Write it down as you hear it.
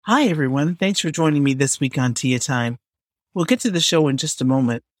Hi, everyone. Thanks for joining me this week on Tia Time. We'll get to the show in just a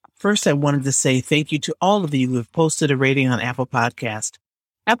moment. First, I wanted to say thank you to all of you who have posted a rating on Apple Podcast.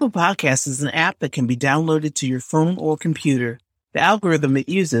 Apple Podcast is an app that can be downloaded to your phone or computer. The algorithm it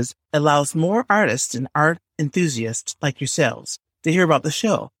uses allows more artists and art enthusiasts like yourselves to hear about the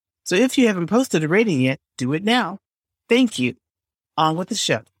show. So if you haven't posted a rating yet, do it now. Thank you. On with the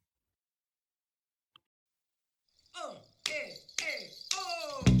show.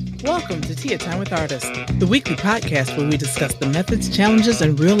 Welcome to Tia Time with Artists, the weekly podcast where we discuss the methods, challenges,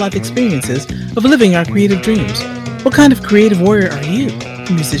 and real-life experiences of living our creative dreams. What kind of creative warrior are you?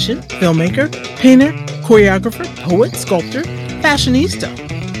 Musician, filmmaker, painter, choreographer, poet, sculptor,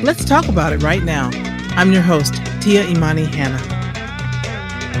 fashionista? Let's talk about it right now. I'm your host, Tia Imani Hanna.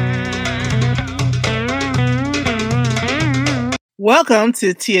 Welcome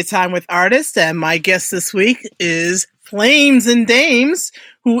to Tia Time with Artists, and my guest this week is Flames and Dames,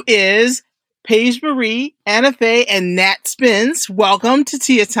 who is Paige Marie, Anna Faye, and Nat Spins. Welcome to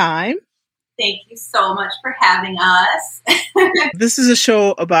Tia Time. Thank you so much for having us. This is a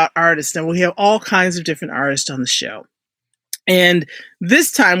show about artists, and we have all kinds of different artists on the show. And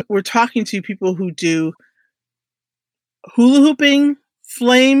this time, we're talking to people who do hula hooping,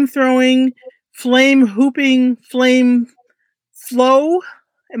 flame throwing, flame hooping, flame flow.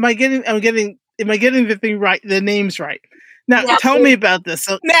 Am I getting the names right? Now, yeah. Tell me about this.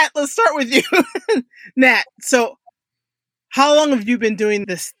 So, Nat, let's start with you. Nat, so how long have you been doing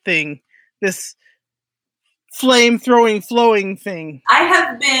this thing, this flame throwing, flowing thing? I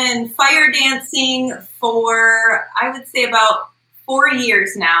have been fire dancing for, I would say, about 4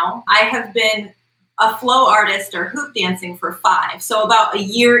 years now. I have been a flow artist or hoop dancing for 5. So about a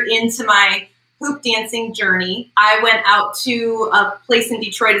year into my hoop dancing journey, I went out to a place in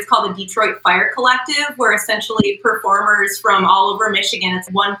Detroit. It's called the Detroit Fire Collective, where essentially performers from all over Michigan, it's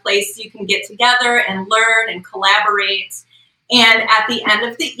one place you can get together and learn and collaborate. And at the end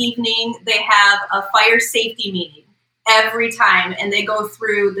of the evening, they have a fire safety meeting every time, and they go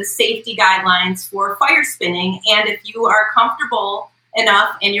through the safety guidelines for fire spinning. And if you are comfortable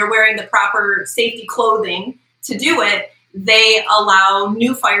enough and you're wearing the proper safety clothing to do it, they allow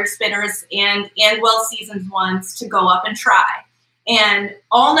new fire spinners and well-seasoned ones to go up and try. And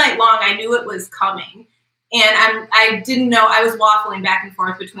all night long, I knew it was coming. And I didn't know, I was waffling back and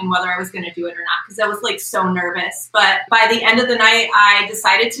forth between whether I was going to do it or not, because I was like so nervous. But by the end of the night, I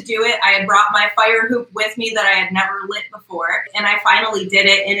decided to do it. I had brought my fire hoop with me that I had never lit before. And I finally did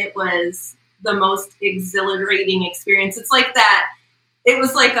it. And it was the most exhilarating experience. It's like that. It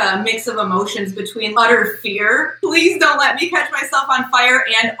was like a mix of emotions between utter fear, please don't let me catch myself on fire,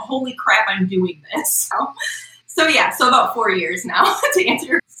 and holy crap, I'm doing this. So about 4 years now to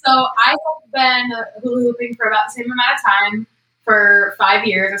answer. So I have been hula hooping for about the same amount of time. For 5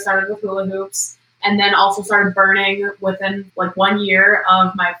 years, I started with hula hoops and then also started burning within like 1 year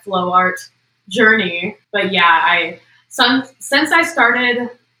of my flow art journey. But yeah, since I started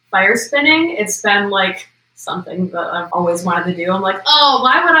fire spinning, it's been like something that I've always wanted to do. I'm like, oh,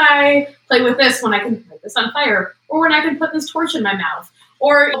 why would I play with this when I can put this on fire? Or when I can put this torch in my mouth?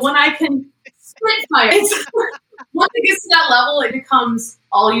 Or when I can spit fire? Once it gets to that level, it becomes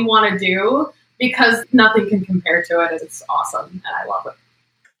all you want to do because nothing can compare to it. It's awesome, and I love it.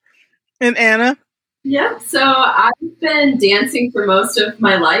 And Anna? Yeah, so I've been dancing for most of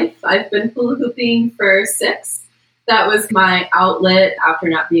my life. I've been hula hooping for 6. That was my outlet after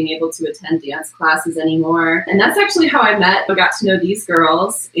not being able to attend dance classes anymore. And that's actually how I got to know these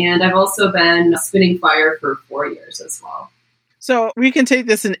girls. And I've also been spinning fire for 4 years as well. So we can take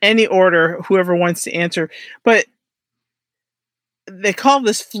this in any order, whoever wants to answer. But they call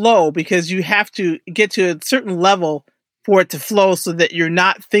this flow because you have to get to a certain level for it to flow so that you're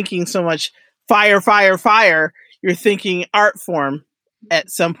not thinking so much fire, fire, fire. You're thinking art form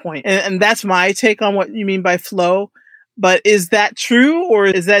at some point. And that's my take on what you mean by flow. But is that true, or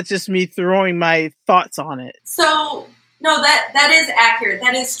is that just me throwing my thoughts on it? So, no, that is accurate.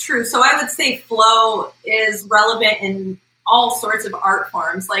 That is true. So I would say flow is relevant in all sorts of art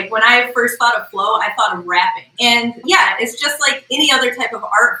forms. Like when I first thought of flow, I thought of rapping. And yeah, it's just like any other type of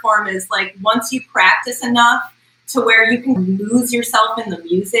art form is like once you practice enough to where you can lose yourself in the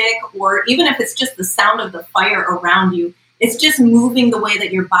music, or even if it's just the sound of the fire around you, it's just moving the way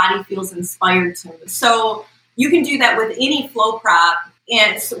that your body feels inspired to. So you can do that with any flow prop.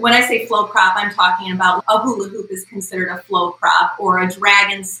 And when I say flow prop, I'm talking about a hula hoop is considered a flow prop, or a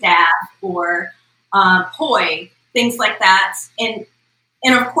dragon staff, or poi, things like that. And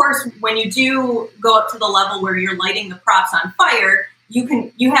of course, when you do go up to the level where you're lighting the props on fire,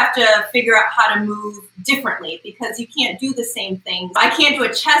 you have to figure out how to move differently because you can't do the same thing. I can't do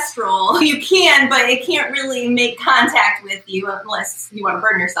a chest roll. You can, but it can't really make contact with you unless you want to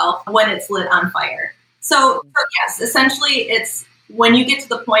burn yourself when it's lit on fire. So yes, essentially it's when you get to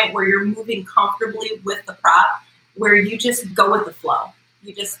the point where you're moving comfortably with the prop, where you just go with the flow.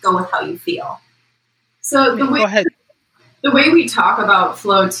 You just go with how you feel. So the way we talk about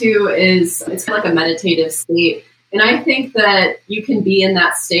flow too is it's like a meditative state. And I think that you can be in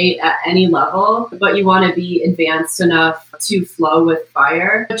that state at any level, but you want to be advanced enough to flow with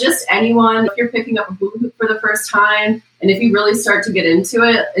fire. But just anyone, if you're picking up a hula hoop for the first time, and if you really start to get into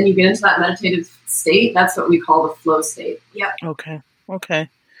it and you get into that meditative state, that's what we call the flow state. Yep. Okay.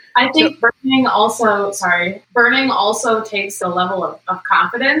 I think burning also takes a level of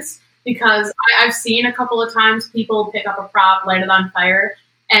confidence because I've seen a couple of times people pick up a prop, light it on fire,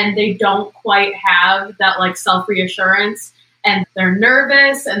 and they don't quite have that like self-reassurance and they're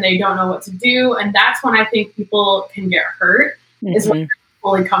nervous and they don't know what to do. And that's when I think people can get hurt is when they're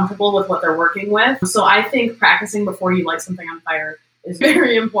fully comfortable with what they're working with. So I think practicing before you light something on fire is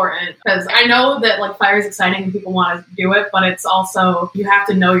very important because I know that like fire is exciting and people want to do it, but it's also, you have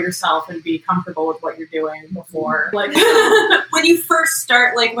to know yourself and be comfortable with what you're doing before. Like when you first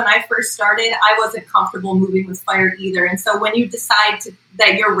start, like when I first started, I wasn't comfortable moving with fire either. And so when you decide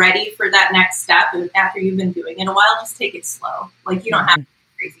that you're ready for that next step after you've been doing it a while, just take it slow. Like you don't have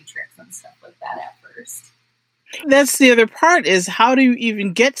crazy tricks and stuff like that at first. That's the other part is how do you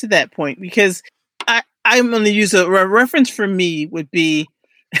even get to that point? Because I'm going to use a reference for me would be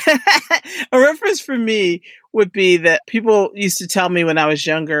that people used to tell me when I was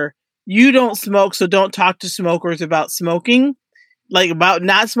younger, you don't smoke, so don't talk to smokers about smoking, like about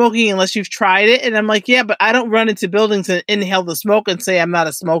not smoking unless you've tried it. And I'm like, yeah, but I don't run into buildings and inhale the smoke and say I'm not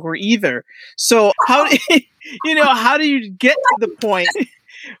a smoker either. So how do you get to the point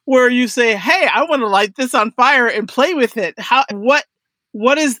where you say, hey, I want to light this on fire and play with it?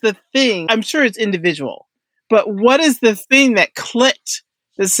 What is the thing? I'm sure it's individual, but what is the thing that clicked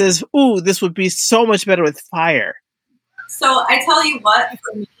that says, ooh, this would be so much better with fire? So I tell you what,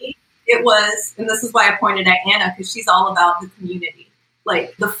 for me, it was, and this is why I pointed at Anna, because she's all about the community,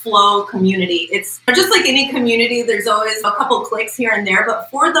 like the flow community. It's just like any community, there's always a couple clicks here and there, but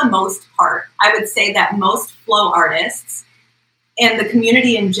for the most part, I would say that most flow artists and the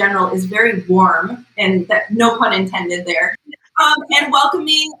community in general is very warm, and that no pun intended there. And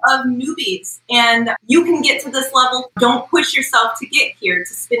welcoming of newbies. And you can get to this level. Don't push yourself to get here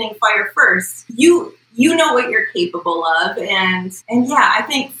to spinning fire first. You know what you're capable of. And yeah, I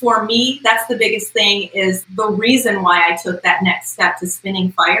think for me, that's the biggest thing is the reason why I took that next step to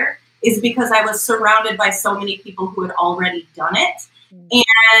spinning fire is because I was surrounded by so many people who had already done it.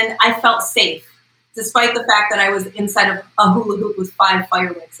 And I felt safe. Despite the fact that I was inside of a hula hoop with 5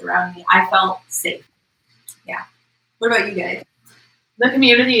 fire wicks around me, I felt safe. Yeah. What about you guys? The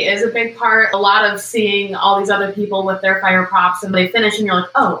community is a big part. A lot of seeing all these other people with their fire props and they finish and you're like,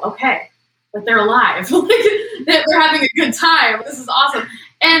 oh, okay. Like they're alive. They're having a good time. This is awesome.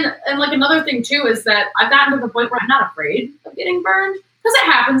 And like another thing too is that I've gotten to the point where I'm not afraid of getting burned because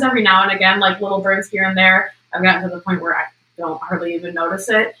it happens every now and again, like little burns here and there. I've gotten to the point where I don't hardly even notice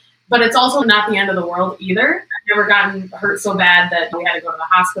it. But it's also not the end of the world either. I've never gotten hurt so bad that we had to go to the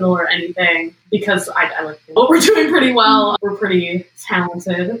hospital or anything because I like what we're doing pretty well. We're pretty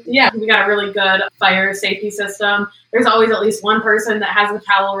talented. Yeah, we got a really good fire safety system. There's always at least one person that has a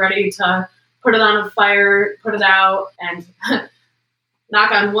towel ready to put it on a fire, put it out, and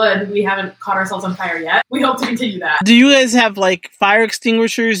knock on wood, we haven't caught ourselves on fire yet. We hope to continue that. Do you guys have like fire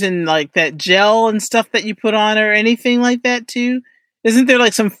extinguishers and like that gel and stuff that you put on or anything like that too? Isn't there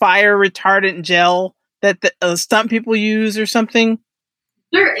like some fire retardant gel that the stunt people use or something?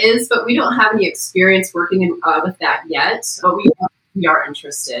 There is, but we don't have any experience working with that yet. But we are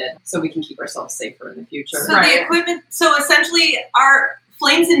interested, so we can keep ourselves safer in the future. So the equipment. So essentially, our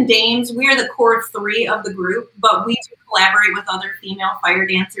Flames and Dames, we are the core 3 of the group, but we do collaborate with other female fire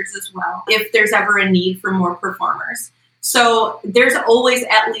dancers as well if there's ever a need for more performers. So there's always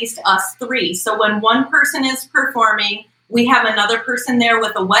at least us 3. So when one person is performing, we have another person there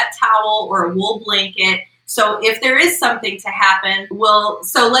with a wet towel or a wool blanket. So if there is something to happen,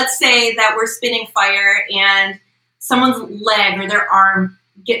 so let's say that we're spinning fire and someone's leg or their arm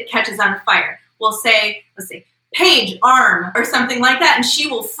catches on fire. We'll say, let's say, Paige, arm, or something like that, and she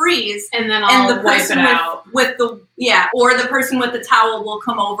will freeze. And then I'll wipe it out. Or the person with the towel will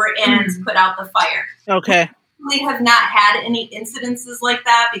come over and put out the fire. Okay. We have not had any incidences like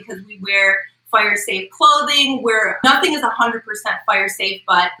that because we wear fire safe clothing where nothing is 100% fire safe,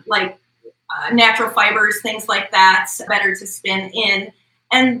 but like natural fibers, things like that, better to spin in.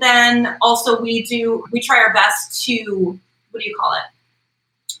 And then also we try our best to, what do you call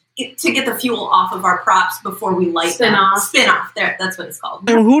it? To get the fuel off of our props before we light Spin them. off. Spin off. There, that's what it's called.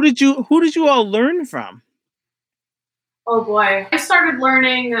 And who did you all learn from? Oh boy. I started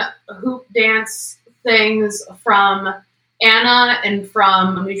learning hoop dance things from Anna and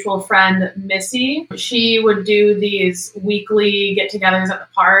from a mutual friend, Missy. She would do these weekly get-togethers at the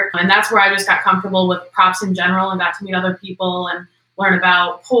park, and that's where I just got comfortable with props in general and got to meet other people and learn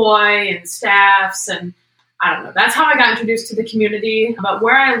about poi and staffs, and I don't know. That's how I got introduced to the community. But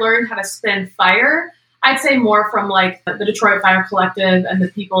where I learned how to spin fire, I'd say more from like the Detroit Fire Collective and the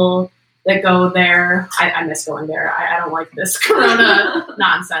people that go there. I miss going there. I don't like this Corona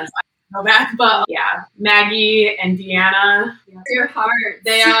nonsense. I go back, but yeah, Maggie and Deanna. Your heart.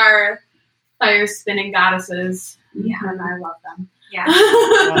 They are fire spinning goddesses. Yeah. And I love them. Yeah.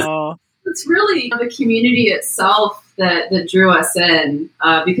 Oh, It's really the community itself that drew us in,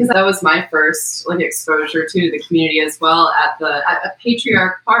 because that was my first exposure to the community as well at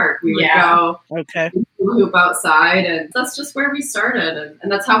Patriarch Park. We would go okay. hoop outside, and that's just where we started,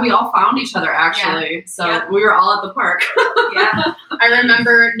 and that's how we all found each other actually. Yeah. So Yeah. we were all at the park. Yeah. I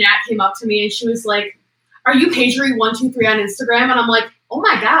remember Nat came up to me and she was like, "Are you Pagery123 on Instagram?" And I'm like, "Oh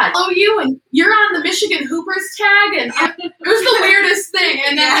my God, oh you, and you're on the Michigan Hoopers tag," and it was the weirdest thing.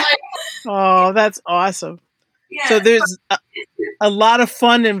 And then Oh, that's awesome. Yeah. So there's a lot of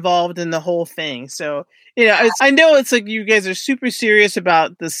fun involved in the whole thing. So, I know it's like you guys are super serious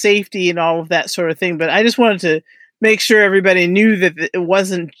about the safety and all of that sort of thing, but I just wanted to make sure everybody knew that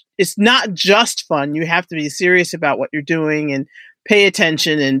it's not just fun. You have to be serious about what you're doing and pay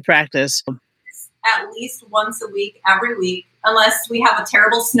attention and practice. At least once a week, every week, unless we have a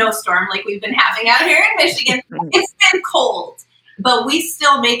terrible snowstorm like we've been having out here in Michigan. It's been cold, but we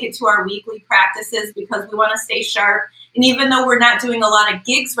still make it to our weekly practices because we want to stay sharp. And even though we're not doing a lot of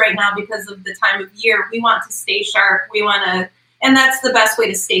gigs right now because of the time of year, we want to stay sharp. And that's the best way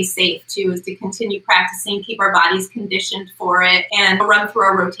to stay safe too, is to continue practicing, keep our bodies conditioned for it, and run through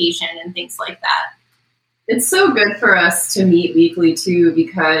our rotation and things like that. It's so good for us to meet weekly too,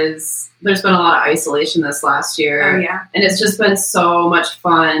 because there's been a lot of isolation this last year. Oh yeah. And it's just been so much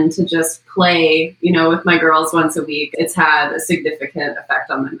fun to just play, with my girls once a week. It's had a significant effect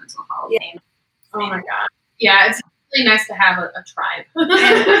on my mental health. Yeah. oh my God, yeah, it's really nice to have a tribe. And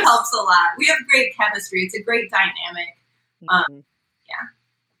it helps a lot. We have great chemistry. It's a great dynamic.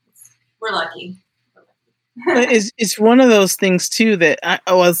 We're lucky. But it's one of those things too that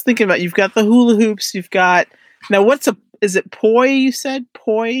I was thinking about. You've got the hula hoops. You've got now. Is it poi? You said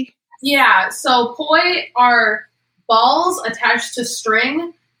poi. Yeah, so poi are balls attached to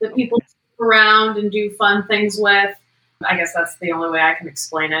string that people move around and do fun things with. I guess that's the only way I can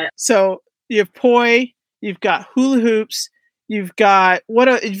explain it. So you have poi. You've got hula hoops. You've got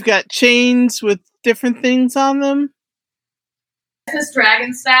you've got chains with different things on them. This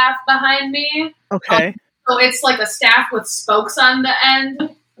dragon staff behind me. Okay. So it's like a staff with spokes on the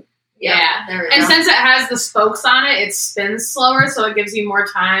end. Yeah. There we And go. since it has the spokes on it, it spins slower, so it gives you more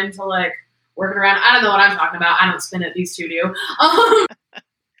time to work it around. I don't know what I'm talking about. I don't spin it. These two do.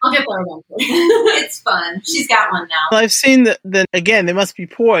 I'll get there eventually. It's fun. She's got one now. Well, I've seen the again. They must be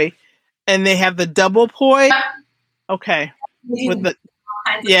poi, and they have the double poi. Okay. With the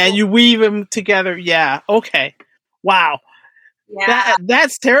you weave them together. Yeah. Okay. Wow. Yeah.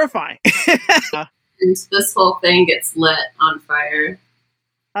 That's terrifying. And this whole thing gets lit on fire.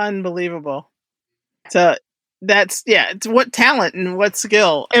 Unbelievable. So it's what talent and what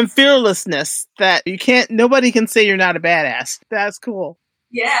skill and fearlessness that nobody can say you're not a badass. That's cool.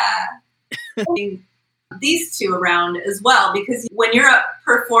 Yeah. These two around as well, because when you're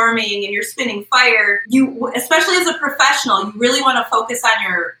performing and you're spinning fire, you, especially as a professional, you really want to focus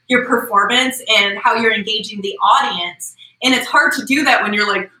on your performance and how you're engaging the audience. And it's hard to do that when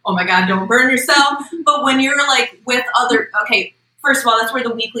you're like, oh my God, don't burn yourself. But when you're with first of all, that's where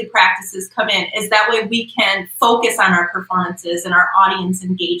the weekly practices come in, is that way we can focus on our performances and our audience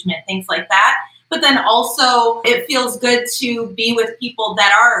engagement, things like that. But then also it feels good to be with people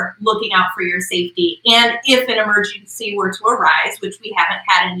that are looking out for your safety. And if an emergency were to arise, which we haven't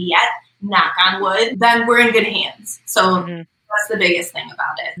had any yet, knock on wood, then we're in good hands. So that's the biggest thing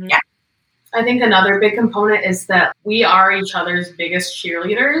about it. Mm-hmm. Yeah. I think another big component is that we are each other's biggest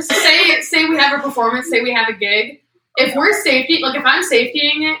cheerleaders. Say we have a performance, say we have a gig. If we're if I'm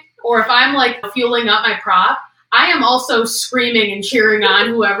safetying it, or if I'm fueling up my prop, I am also screaming and cheering on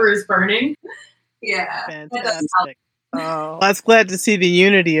whoever is burning. Yeah. Fantastic. Oh, that's glad to see the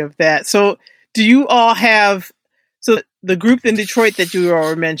unity of that. So do you all have, the group in Detroit that you all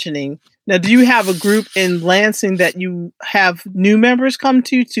were mentioning, Now, do you have a group in Lansing that you have new members come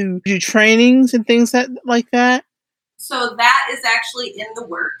to do trainings and things like that? So that is actually in the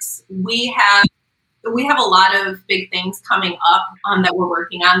works. We have a lot of big things coming up that we're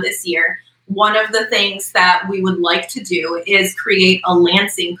working on this year. One of the things that we would like to do is create a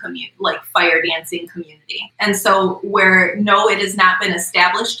Lansing community, like fire dancing community. And so it has not been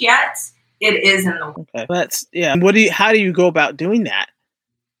established yet, it is in the works. Okay. How do you go about doing that?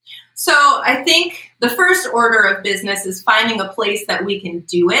 So I think the first order of business is finding a place that we can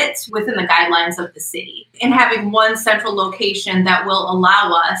do it within the guidelines of the city and having one central location that will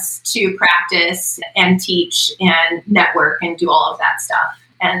allow us to practice and teach and network and do all of that stuff.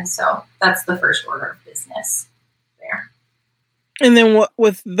 And so that's the first order of business there. And then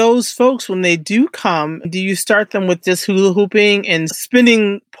with those folks, when they do come, do you start them with just hula hooping and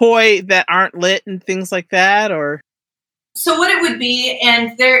spinning poi that aren't lit and things like that, or? So what it would be,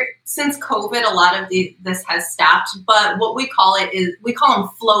 and since COVID, a lot of this has stopped, but what we call them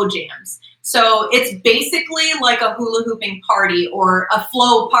flow jams. So it's basically like a hula hooping party or a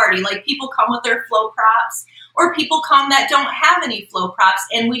flow party. Like people come with their flow props, or people come that don't have any flow props,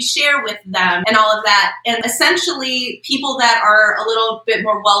 and we share with them and all of that. And essentially people that are a little bit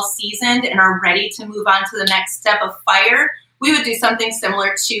more well-seasoned and are ready to move on to the next step of fire, we would do something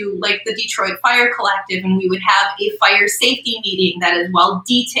similar to like the Detroit Fire Collective, and we would have a fire safety meeting that is well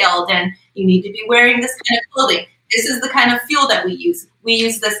detailed, and you need to be wearing this kind of clothing. This is the kind of fuel that we use. We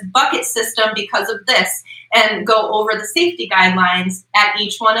use this bucket system because of this, and go over the safety guidelines at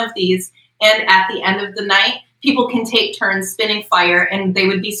each one of these. And at the end of the night, people can take turns spinning fire, and they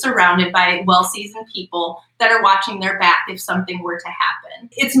would be surrounded by well-seasoned people that are watching their back if something were to happen.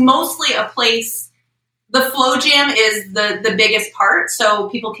 It's mostly a place. The flow jam is the biggest part, so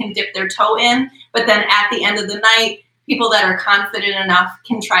people can dip their toe in. But then at the end of the night, people that are confident enough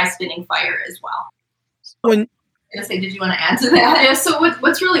can try spinning fire as well. Did you want to add to that? Yeah, so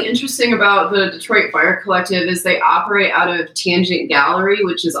what's really interesting about the Detroit Fire Collective is they operate out of Tangent Gallery,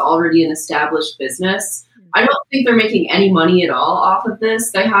 which is already an established business. I don't think they're making any money at all off of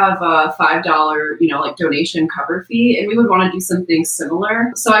this. They have a $5, donation cover fee, and we would want to do something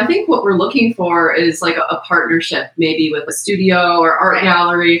similar. So I think what we're looking for is like a partnership, maybe with a studio or art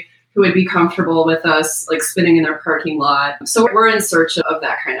gallery who would be comfortable with us, like spinning in their parking lot. So we're in search of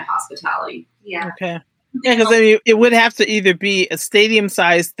that kind of hospitality. Yeah. Okay. Yeah, because it would have to either be a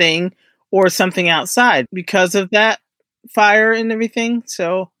stadium-sized thing or something outside because of that fire and everything.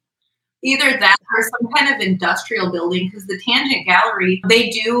 So either that or some kind of industrial building, because the Tangent Gallery, they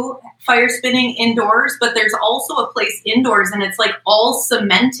do fire spinning indoors, but there's also a place indoors, and it's like all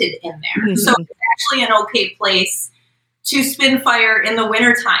cemented in there. Mm-hmm. So it's actually an okay place to spin fire in the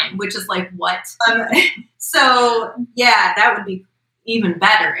wintertime, which is like what? So yeah, that would be even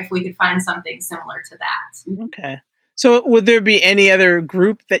better if we could find something similar to that. Okay. So would there be any other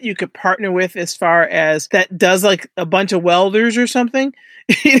group that you could partner with as far as that does like a bunch of welders or something?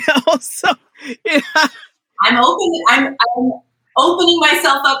 So yeah. I'm opening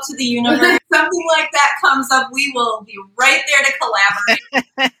myself up to the universe. Something like that comes up, we will be right there to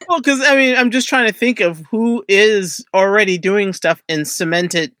collaborate. Well, because I'm just trying to think of who is already doing stuff in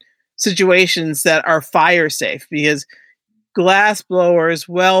cemented situations that are fire safe, because glass blowers,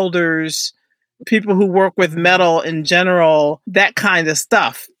 welders, people who work with metal in general, that kind of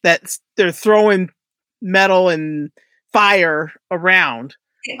stuff, they're throwing metal and fire around.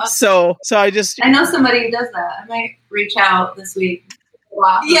 So I know somebody who does that. I might reach out this week.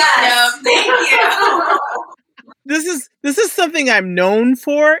 Wow. Yes, thank you. This is something I'm known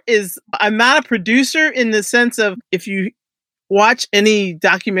for. Is I'm not a producer in the sense of, if you watch any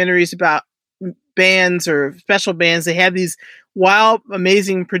documentaries about bands or special bands, they have these wild,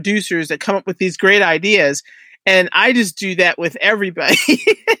 amazing producers that come up with these great ideas, and I just do that with everybody.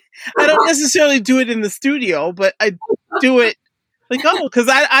 I don't necessarily do it in the studio, but I do it like, because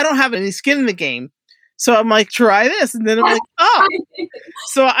I don't have any skin in the game. So I'm like, try this. And then I'm like,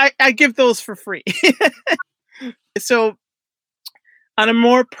 so I give those for free. So on a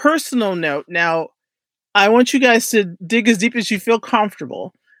more personal note, now I want you guys to dig as deep as you feel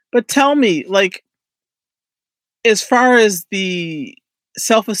comfortable, but tell me, like, as far as the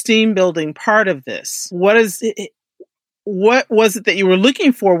self-esteem building part of this, what was it that you were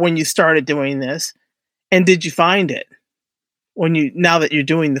looking for when you started doing this? And did you find it now that you're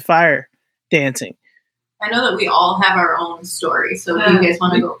doing the fire dancing? I know that we all have our own story, so do you guys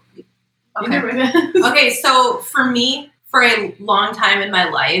want to go? Okay. Okay, so for me, for a long time in my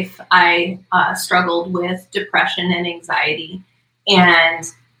life, I struggled with depression and anxiety. And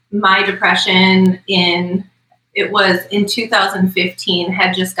my depression in it was in 2015,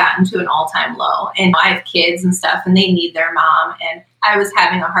 had just gotten to an all-time low. And I have kids and stuff, and they need their mom. And I was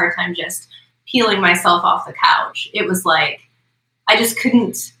having a hard time just peeling myself off the couch. It was like, I just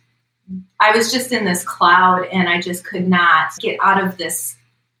couldn't, I was just in this cloud, and I just could not get out of this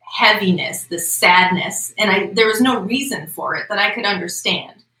heaviness, this sadness. And there was no reason for it that I could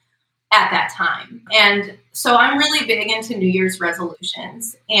understand at that time. And so I'm really big into New Year's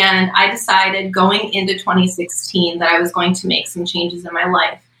resolutions. And I decided going into 2016 that I was going to make some changes in my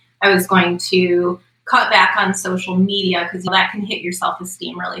life. I was going to cut back on social media, because that can hit your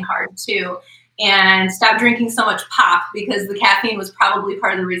self-esteem really hard too. And stop drinking so much pop, because the caffeine was probably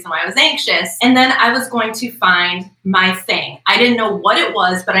part of the reason why I was anxious. And then I was going to find my thing. I didn't know what it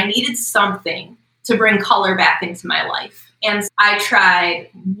was, but I needed something to bring color back into my life. And I tried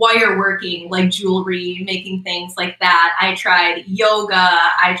wire working, like jewelry, making things like that. I tried yoga.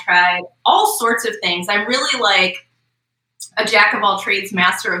 I tried all sorts of things. I'm really like a jack of all trades,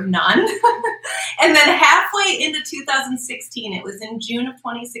 master of none. And then halfway into 2016, it was in June of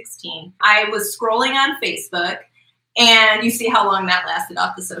 2016, I was scrolling on Facebook, and you see how long that lasted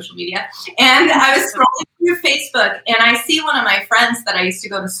off the social media. And I was scrolling through Facebook, and I see one of my friends that I used to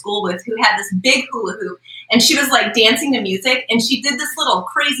go to school with who had this big hula hoop, and she was like dancing to music, and she did this little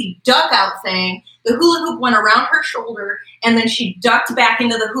crazy duck out thing. The hula hoop went around her shoulder, and then she ducked back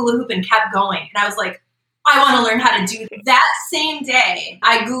into the hula hoop and kept going. And I was like, I want to learn how to do that. That same day,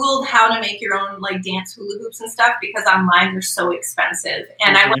 I Googled how to make your own like dance hula hoops and stuff, because online they're so expensive.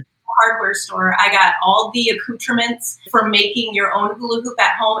 And I went to the hardware store. I got all the accoutrements for making your own hula hoop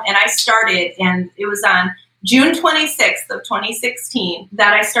at home. And I started, and it was on June 26th of 2016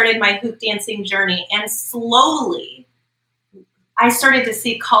 that I started my hoop dancing journey. And slowly, I started to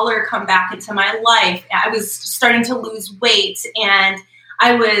see color come back into my life. I was starting to lose weight, and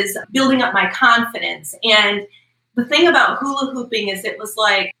I was building up my confidence. And the thing about hula hooping is it was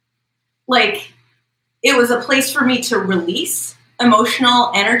like it was a place for me to release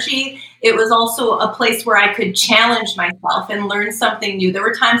emotional energy. It was also a place where I could challenge myself and learn something new. There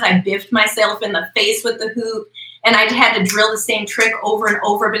were times I biffed myself in the face with the hoop, and I had to drill the same trick over and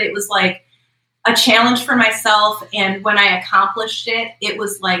over, but it was like a challenge for myself. And when I accomplished it, it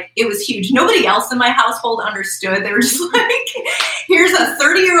was huge. Nobody else in my household understood. They were just like, here's a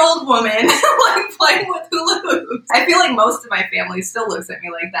 30-year-old woman like playing with hula hoops. I feel like most of my family still looks at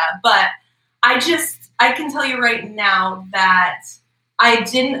me like that. But I can tell you right now that I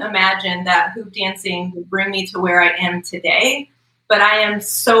didn't imagine that hoop dancing would bring me to where I am today. But I am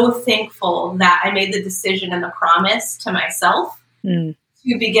so thankful that I made the decision and the promise to myself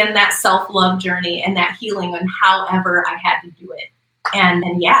to begin that self-love journey and that healing, and however I had to do it.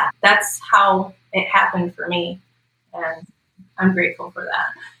 And yeah, that's how it happened for me. And I'm grateful for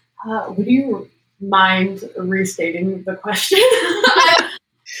that. Would you mind restating the question?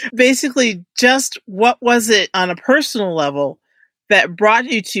 Basically, just what was it on a personal level that brought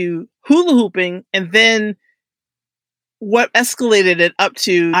you to hula hooping, and then what escalated it up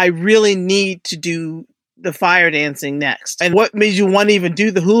to, I really need to do the fire dancing next? And what made you want to even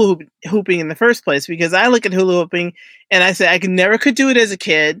do the hula hooping in the first place? Because I look at hula hooping and I say I never could do it as a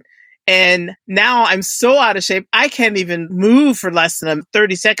kid. And now I'm so out of shape, I can't even move for less than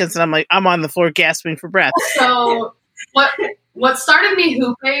 30 seconds. And I'm on the floor gasping for breath. So what started me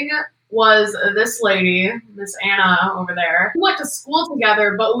hooping was this lady, Miss Anna over there. We went to school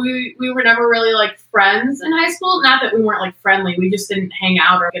together, but we were never really like friends in high school. Not that we weren't like friendly. We just didn't hang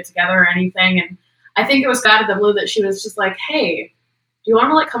out or get together or anything. And I think it was out of the blue that she was just like, hey, do you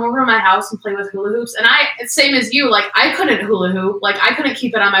want to like come over to my house and play with hula hoops? And same as you, like I couldn't hula hoop. Like I couldn't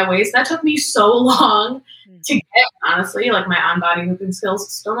keep it on my waist. That took me so long to get, honestly. Like my on-body hooping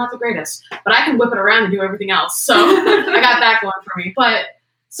skills, still not the greatest, but I can whip it around and do everything else. So I got that going for me. But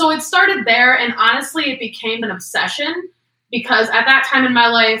so it started there, and honestly, it became an obsession, because at that time in my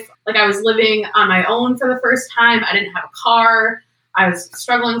life, like I was living on my own for the first time. I didn't have a car. I was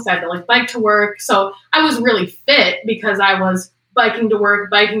struggling, so I had to like bike to work. So I was really fit because I was biking to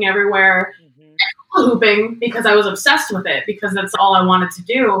work, biking everywhere, and hooping because I was obsessed with it, because that's all I wanted to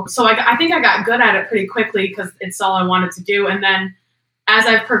do. So I think I got good at it pretty quickly because it's all I wanted to do. And then as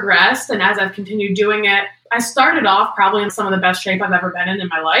I've progressed and as I've continued doing it, I started off probably in some of the best shape I've ever been in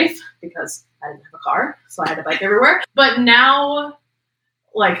my life, because I didn't have a car, so I had to bike everywhere. But now,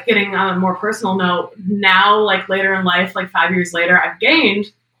 like getting on a more personal note, now like later in life, like 5 years later, I've gained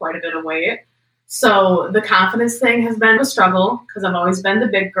quite a bit of weight. So the confidence thing has been a struggle, because I've always been the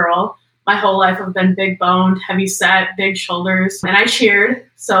big girl. My whole life I've been big boned, heavy set, big shoulders, and I cheered.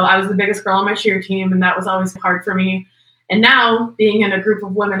 So I was the biggest girl on my cheer team, and that was always hard for me. And now being in a group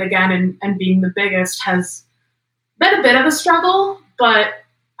of women again and being the biggest has been a bit of a struggle, but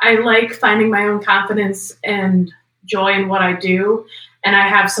I like finding my own confidence and joy in what I do. And I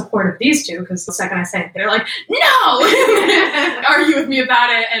have support of these two, because the second I say it, they're like, no, argue with me about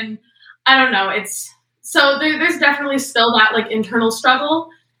it. And I don't know. There's definitely still that like internal struggle.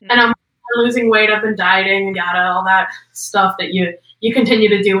 Mm-hmm. And I'm losing weight. I've been dieting and all that stuff that you continue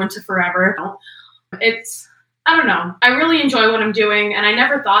to do into forever. I don't know. I really enjoy what I'm doing. And I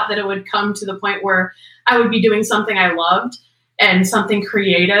never thought that it would come to the point where I would be doing something I loved and something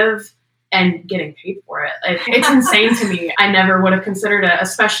creative and getting paid for it. It's insane to me. I never would have considered it,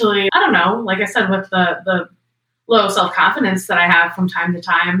 especially, I don't know, like I said, with the low self-confidence that I have from time to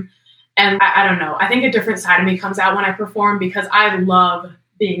time. And I don't know. I think a different side of me comes out when I perform, because I love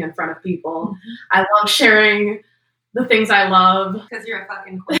being in front of people. Mm-hmm. I love sharing the things I love. Because you're a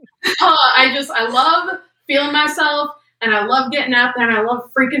fucking queen. I love feeling myself, and I love getting out there, and I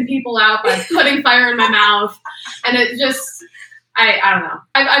love freaking people out by putting fire in my mouth. And it just, I don't know.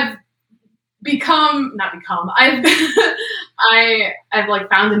 I've like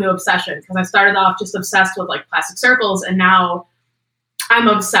found a new obsession, because I started off just obsessed with like plastic circles, and now I'm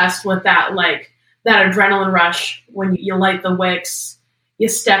obsessed with that adrenaline rush when you light the wicks, you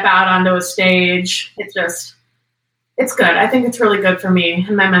step out onto a stage. It's good. I think it's really good for me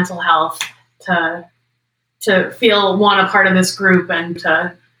and my mental health to feel a part of this group and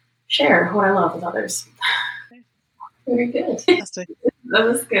to share what I love with others. Very good. Fantastic. That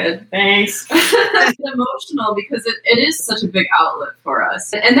was good. Thanks. It's emotional because it is such a big outlet for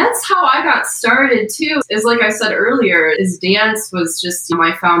us. And that's how I got started too, is like I said earlier, is dance was just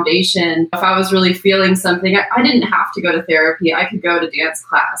my foundation. If I was really feeling something, I didn't have to go to therapy. I could go to dance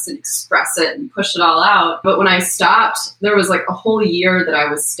class and express it and push it all out. But when I stopped, there was like a whole year that I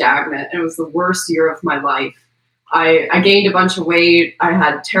was stagnant, and it was the worst year of my life. I gained a bunch of weight. I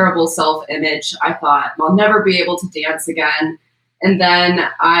had terrible self-image. I thought, I'll never be able to dance again. And then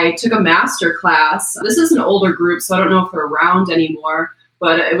I took a master class. This is an older group, so I don't know if they're around anymore,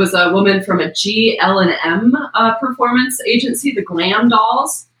 but it was a woman from a GL&M performance agency, the Glam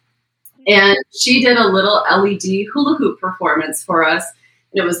Dolls. And she did a little LED hula hoop performance for us.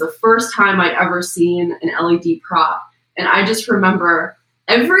 And it was the first time I'd ever seen an LED prop. And I just remember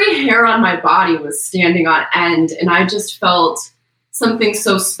every hair on my body was standing on end, and I just felt something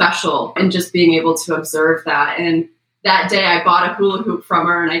so special in just being able to observe that. And that day I bought a hula hoop from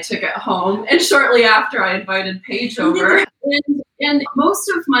her and I took it home. And shortly after, I invited Paige over. And most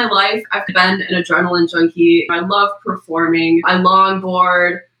of my life, I've been an adrenaline junkie. I love performing. I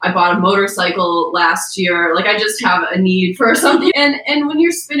longboard. I bought a motorcycle last year. Like, I just have a need for something. And when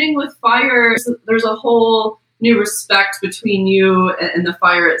you're spinning with fire, there's a whole new respect between you and the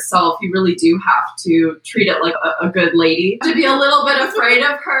fire itself. You really do have to treat it like a good lady. To be a little bit afraid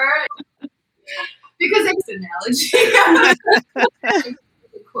of her. Because it's an analogy.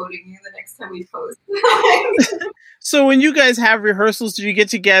 Quoting you the next time we post. So when you guys have rehearsals, do you get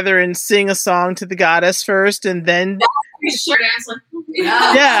together and sing a song to the goddess first, and then? Sure.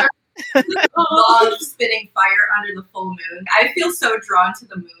 Yeah. Love spitting fire under the full moon. I feel so drawn to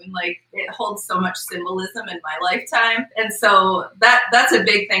the moon. Like, it holds so much symbolism in my lifetime. And so that's a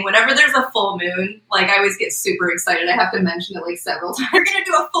big thing. Whenever there's a full moon, like, I always get super excited. I have to mention it like several times. We're going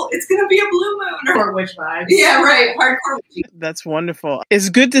to do it's going to be a blue moon. Or witch vibes. Yeah, right. Hardcore witch. That's wonderful. It's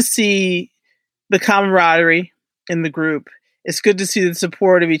good to see the camaraderie in the group. It's good to see the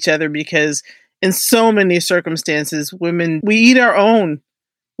support of each other, because in so many circumstances, women, we eat our own.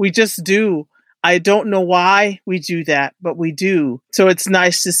 We just do. I don't know why we do that, but we do. So it's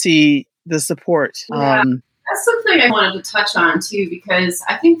nice to see the support. Yeah, that's something I wanted to touch on too, because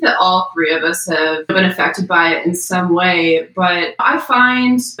I think that all three of us have been affected by it in some way. But I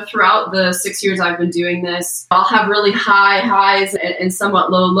find throughout the 6 years I've been doing this, I'll have really high highs and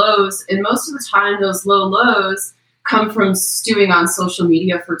somewhat low lows. And most of the time, those low lows come from stewing on social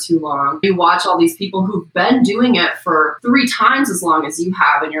media for too long. You watch all these people who've been doing it for 3 times as long as you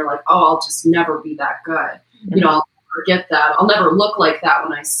have, and you're like, oh, I'll just never be that good. Mm-hmm. You know, I'll never get that. I'll never look like that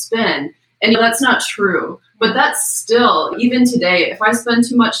when I spin. And that's not true. But that's still, even today, if I spend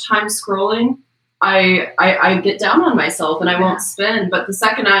too much time scrolling, I get down on myself and I won't spin. But the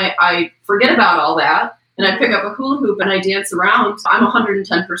second I forget about all that and I pick up a hula hoop and I dance around, I'm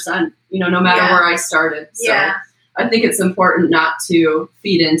 110%, no matter where I started. So I think it's important not to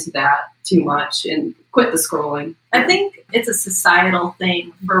feed into that too much and quit the scrolling. I think it's a societal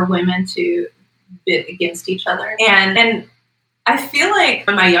thing for women to bid against each other. And I feel like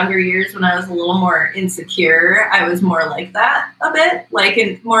in my younger years, when I was a little more insecure, I was more like that a bit,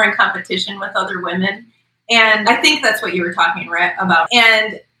 like more in competition with other women. And I think that's what you were talking about.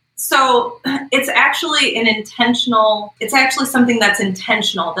 And So it's actually something that's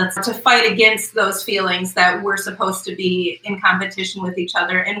intentional. That's to fight against those feelings that we're supposed to be in competition with each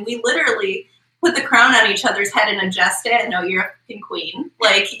other. And we literally put the crown on each other's head and adjust it. No, you're a fucking queen.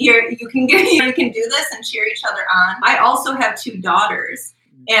 Like you can do this and cheer each other on. I also have 2 daughters,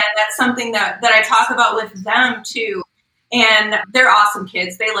 and that's something that I talk about with them too. And they're awesome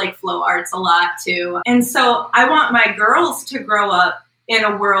kids. They like flow arts a lot too. And so I want my girls to grow up in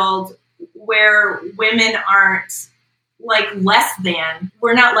a world where women aren't like less than.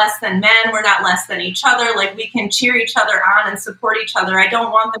 We're not less than men. We're not less than each other. Like we can cheer each other on and support each other. I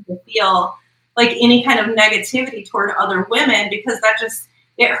don't want them to feel like any kind of negativity toward other women, because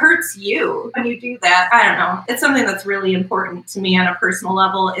it hurts you when you do that. I don't know. It's something that's really important to me on a personal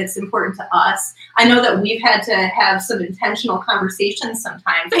level. It's important to us. I know that we've had to have some intentional conversations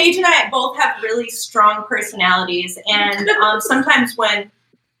sometimes. Paige and I both have really strong personalities. And sometimes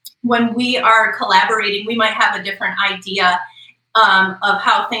when we are collaborating, we might have a different idea of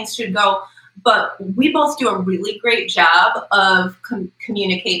how things should go. But we both do a really great job of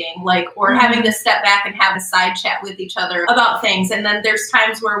communicating, or having to step back and have a side chat with each other about things. And then there's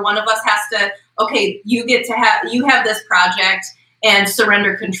times where one of us has to, okay, you have this project and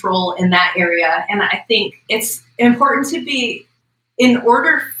surrender control in that area. And I think it's important to be, in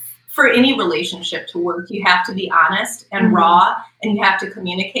order for any relationship to work, you have to be honest and raw, and you have to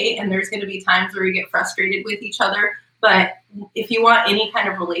communicate. And there's going to be times where you get frustrated with each other. But if you want any kind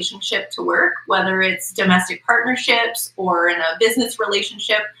of relationship to work, whether it's domestic partnerships or in a business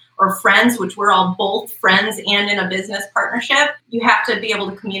relationship or friends, which we're all both friends and in a business partnership, you have to be able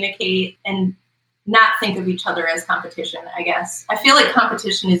to communicate and not think of each other as competition, I guess. I feel like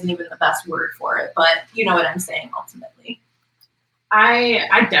competition isn't even the best word for it, but you know what I'm saying ultimately.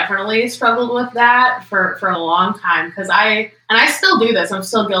 I definitely struggled with that for a long time, because I still do this. I'm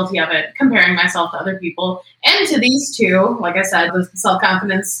still guilty of it, comparing myself to other people and to these 2. Like I said, the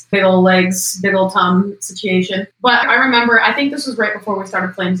self-confidence, big old legs, big old tum situation. But I remember, I think this was right before we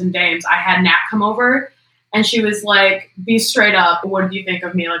started Flames and Dames. I had Nat come over, and she was like, "Be straight up. What did you think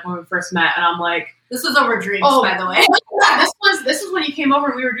of me?" Like when we first met, and I'm like, "This was over drinks, by the way." This was when you came over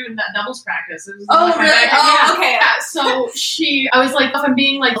and we were doing that doubles practice. It was really? Oh, okay. Yeah. So I was like, if I'm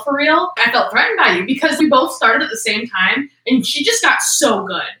being like for real, I felt threatened by you, because we both started at the same time, and she just got so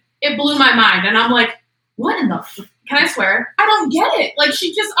good. It blew my mind, and I'm like, what in the? Can I swear? I don't get it. Like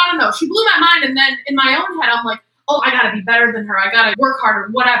she just, I don't know. She blew my mind, and then in my own head, I'm like, oh, I gotta be better than her. I gotta work harder,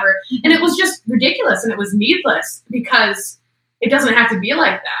 whatever. And it was just ridiculous, and it was needless, because it doesn't have to be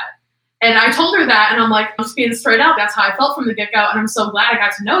like that. And I told her that, and I'm like, I'm just being straight up. That's how I felt from the get-go, and I'm so glad I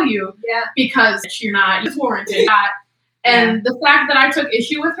got to know you, because you're not warranted that. And the fact that I took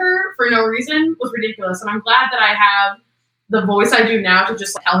issue with her for no reason was ridiculous. And I'm glad that I have the voice I do now to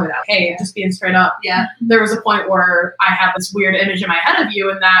just tell her that, hey, just being straight up. Yeah. There was a point where I have this weird image in my head of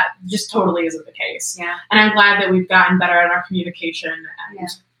you, and that just totally isn't the case. Yeah. And I'm glad that we've gotten better at our communication and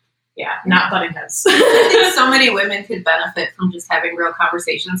not butting heads. I think so many women could benefit from just having real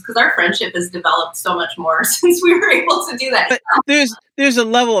conversations, because our friendship has developed so much more since we were able to do that. But there's a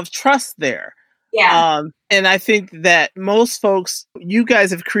level of trust there. Yeah. And I think that most folks, you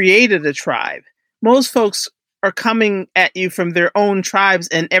guys have created a tribe. Most folks are coming at you from their own tribes,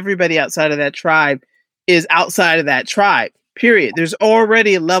 and everybody outside of that tribe is outside of that tribe, period. There's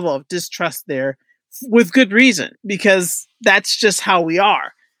already a level of distrust there with good reason, because that's just how we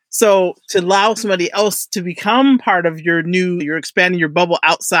are. So to allow somebody else to become part of you're expanding your bubble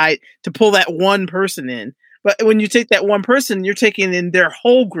outside to pull that one person in. But when you take that one person, you're taking in their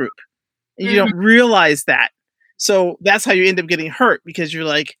whole group, and you don't realize that. So that's how you end up getting hurt, because you're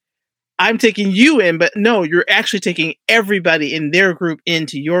like, I'm taking you in, but no, you're actually taking everybody in their group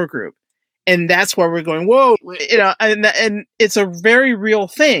into your group. And that's where we're going, whoa, and it's a very real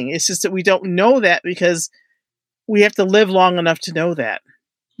thing. It's just that we don't know that because we have to live long enough to know that.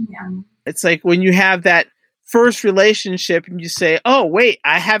 Yeah. It's like when you have that first relationship and you say, oh, wait,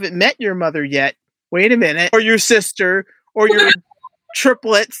 I haven't met your mother yet. Wait a minute. Or your sister, or your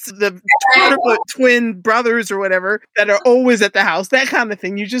triplets, the triplet twin brothers or whatever that are always at the house, that kind of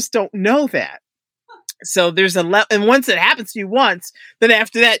thing. You just don't know that. So there's a and once it happens to you once, then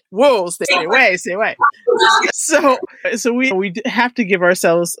after that, whoa, stay away. So we have to give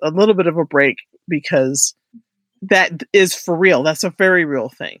ourselves a little bit of a break, because that is for real. That's a very real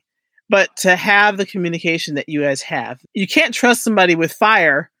thing. But to have the communication that you guys have, you can't trust somebody with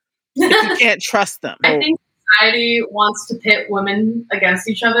fire if you can't trust them. I think society wants to pit women against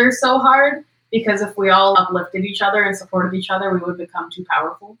each other so hard, because if we all uplifted each other and supported each other, we would become too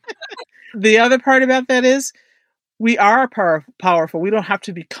powerful. The other part about that is we are powerful. We don't have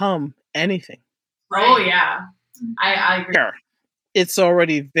to become anything. Right. Oh, yeah. I agree. It's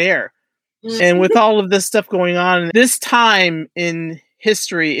already there. Mm-hmm. And with all of this stuff going on, this time in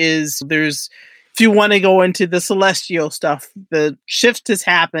history if you want to go into the celestial stuff, the shift has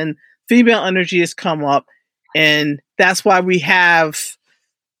happened, female energy has come up, and that's why we have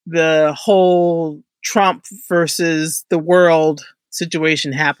the whole Trump versus the world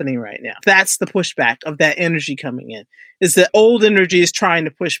situation happening right now. That's the pushback of that energy coming in. Is that old energy is trying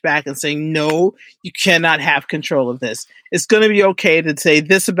to push back and saying, no, you cannot have control of this. It's going to be okay to say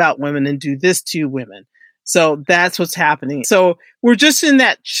this about women and do this to women. So that's what's happening. So we're just in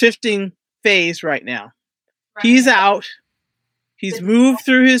that shifting phase right now. Right. He's out. He's moved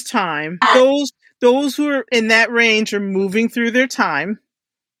through his time. Those who are in that range are moving through their time.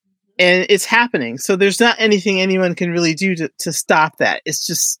 And it's happening. So there's not anything anyone can really do to stop that. It's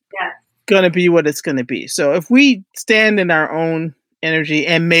just going to be what it's going to be. So if we stand in our own energy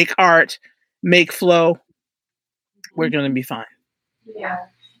and make art, make flow, we're going to be fine. Yeah.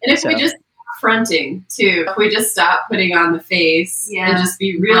 And if we just fronting too, if we just stop putting on the face and just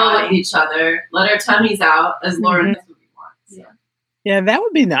be real with each other, let our tummies out, as Lauren does what we want. Yeah, that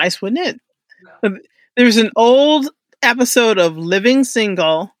would be nice, wouldn't it? No. There's an old episode of Living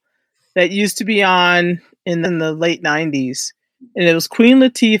Single that used to be on in the late 90s. And it was Queen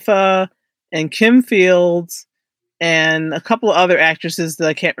Latifah and Kim Fields and a couple of other actresses that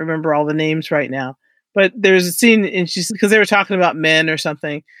I can't remember all the names right now. But there's a scene, and because they were talking about men or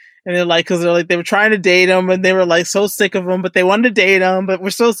something. And they're like, they were trying to date them, and they were like so sick of them, but they wanted to date them, but we're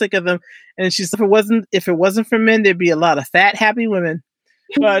so sick of them. And she said, if it wasn't for men, there'd be a lot of fat, happy women.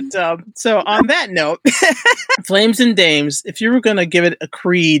 But so on that note, Flames and Dames, if you were going to give it a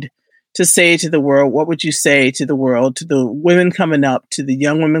creed to say to the world, what would you say to the world, to the women coming up, to the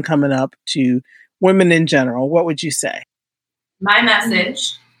young women coming up, to women in general? What would you say? My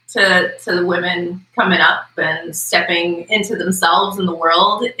message to the women coming up and stepping into themselves in the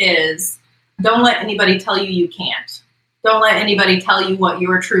world is, don't let anybody tell you can't. Don't let anybody tell you what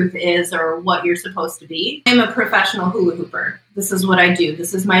your truth is or what you're supposed to be. I'm a professional hula hooper. This is what I do.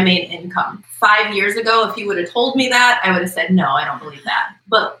 This is my main income. 5 years ago, if you would have told me that, I would have said, no, I don't believe that.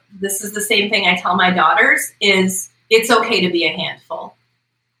 But this is the same thing I tell my daughters, is it's okay to be a handful.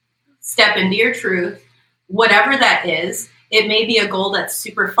 Step into your truth, whatever that is. It may be a goal that's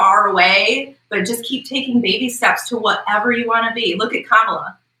super far away, but just keep taking baby steps to whatever you want to be. Look at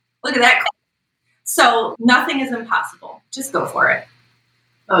Kamala. Look at that. So nothing is impossible. Just go for it.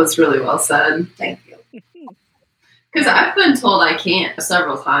 That was really well said. Thank you. Because I've been told I can't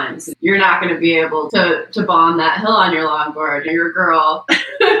several times. You're not going to be able to bomb that hill on your longboard. You're a girl.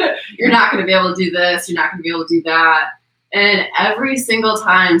 You're not going to be able to do this. You're not going to be able to do that. And every single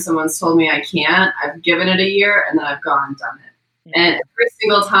time someone's told me I can't, I've given it a year and then I've gone and done it. And every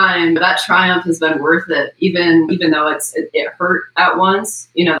single time that triumph has been worth it, even though it hurt at once.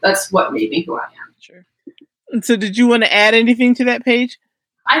 You know, that's what made me who I am. Sure. And so did you want to add anything to that page?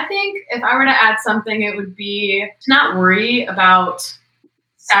 I think if I were to add something, it would be to not worry about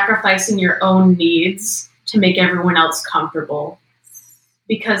sacrificing your own needs to make everyone else comfortable.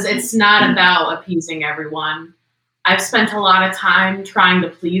 Because it's not about appeasing everyone. I've spent a lot of time trying to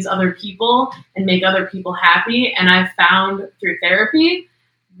please other people and make other people happy. And I've found through therapy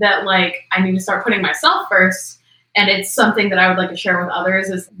that I need to start putting myself first. And it's something that I would like to share with others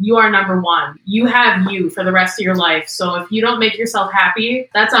is you are number one. You have you for the rest of your life. So if you don't make yourself happy,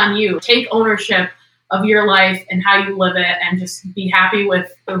 that's on you. Take ownership of your life and how you live it and just be happy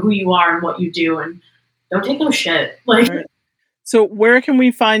with who you are and what you do. And don't take no shit. Right. So where can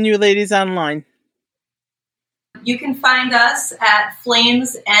we find you ladies online? You can find us at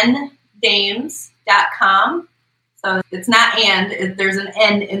flamesanddames.com. So it's not there's an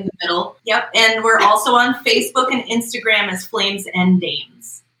N in the middle. Yep. And we're also on Facebook and Instagram as Flames and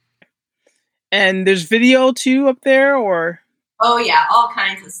Dames. And there's video too up there, or? Oh yeah, all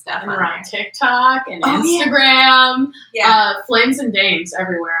kinds of stuff. And we're on TikTok and Instagram. Yeah. Flames and Dames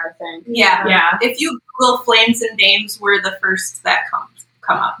everywhere, I think. Yeah. Yeah. If you Google Flames and Dames, we're the first that come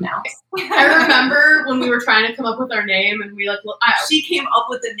up now. I remember when we were trying to come up with our name and she came up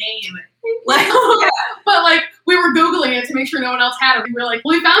with the name. But we were Googling it to make sure no one else had it. We were like,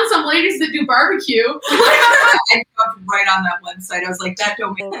 we found some ladies that do barbecue. I jumped right on that website. I was like, that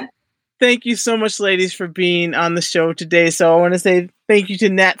don't make sense. Thank you so much, ladies, for being on the show today. So I want to say thank you to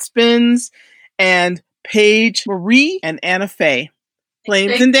Nat Spins and Paige Marie and Anna Faye.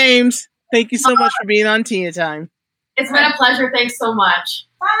 Flames and Dames, thank you so much for being on Tia Time. It's been a pleasure. Thanks so much.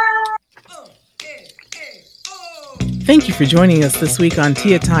 Thank you for joining us this week on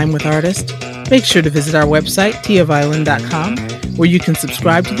Tia Time with Artist. Make sure to visit our website, tiaviolin.com, where you can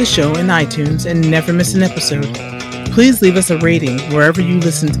subscribe to the show in iTunes and never miss an episode. Please leave us a rating wherever you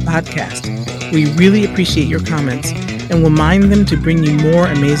listen to podcasts. We really appreciate your comments and will mine them to bring you more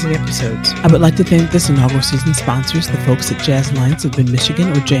amazing episodes. I would like to thank this inaugural season sponsors, the folks at Jazz Alliance of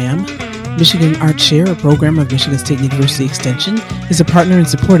Mid-Michigan, or JAM. Michigan Art Share, a program of Michigan State University Extension, is a partner in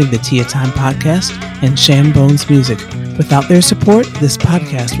supporting the Tia Time podcast, and Sham Bones Music. Without their support, this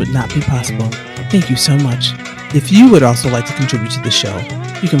podcast would not be possible. Thank you so much. If you would also like to contribute to the show,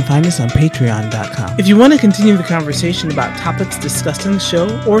 you can find us on patreon.com. If you want to continue the conversation about topics discussed on the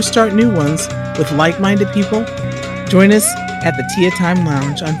show or start new ones with like-minded people, join us at the Tia Time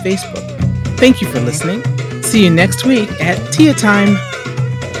Lounge on Facebook. Thank you for listening. See you next week at Tia Time.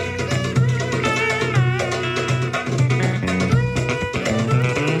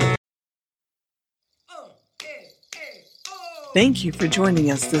 Thank you for joining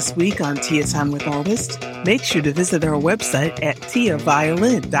us this week on Tia Time with Artists. Make sure to visit our website at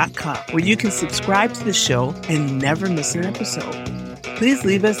tiaviolin.com, where you can subscribe to the show and never miss an episode. Please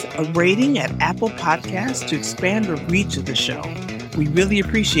leave us a rating at Apple Podcasts to expand the reach of the show. We really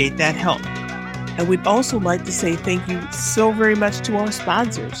appreciate that help. And we'd also like to say thank you so very much to our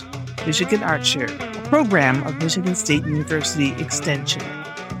sponsors, Michigan Art Share, a program of Michigan State University Extension,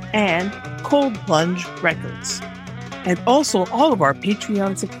 and Cold Plunge Records. And also all of our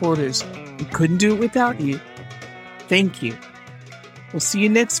Patreon supporters. We couldn't do it without you. Thank you. We'll see you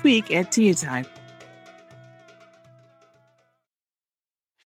next week at Tia Time.